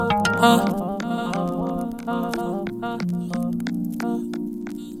Wanted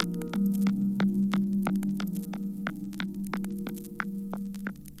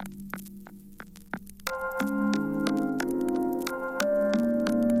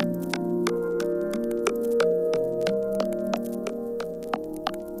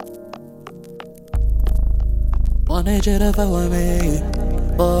you to fuck with me,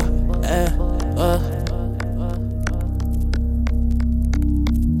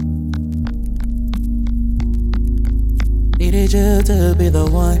 Needed you to be the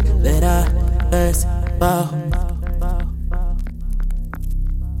one that I first found.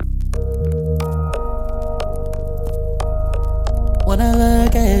 When I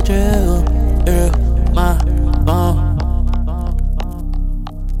look at you through my phone,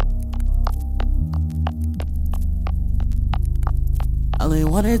 I only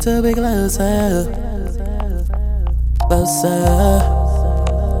wanted to be closer, closer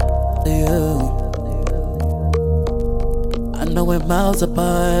to you. I know we're miles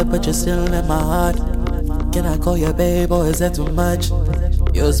apart, but you're still in my heart. Can I call you babe, or is that too much?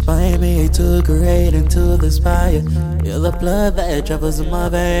 You inspire me to create into this fire. You're the blood that travels in my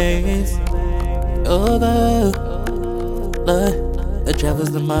veins. You're the blood that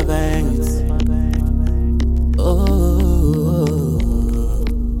travels in my veins. Oh.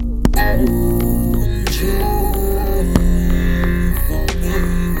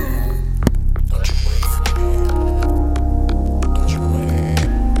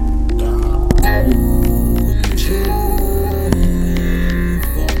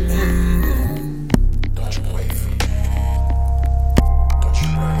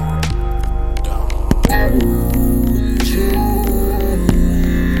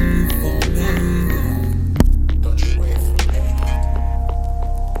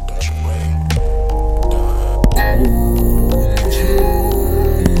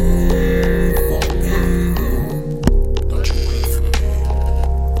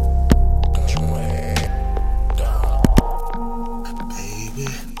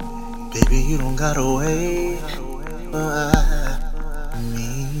 Baby, you don't gotta wait for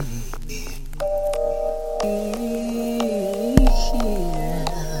me.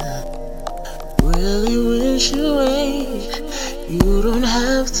 Really wish you wait. You don't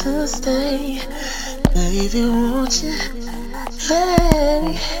have to stay. Baby, won't you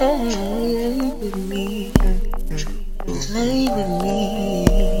play with me? Play with me.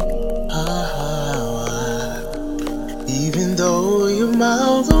 Even though you're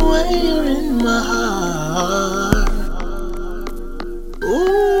miles away, you're in my heart.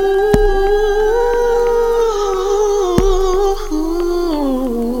 Ooh,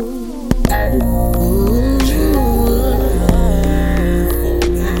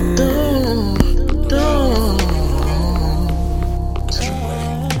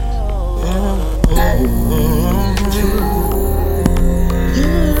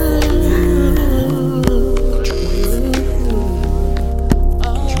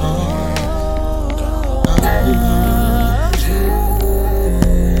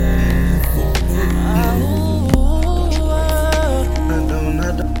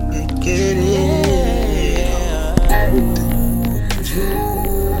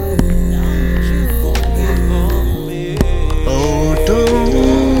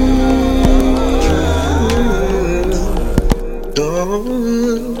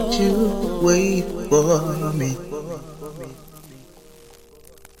 don't you wait for me.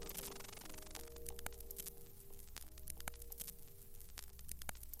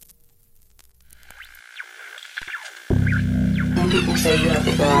 When people say you have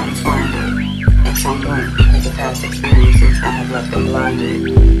to go out and find it, at some point, because of past experiences, I have left them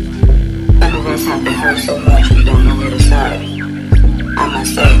blinded. Some of us have been hurt so much we don't know where to start. I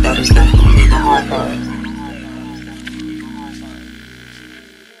myself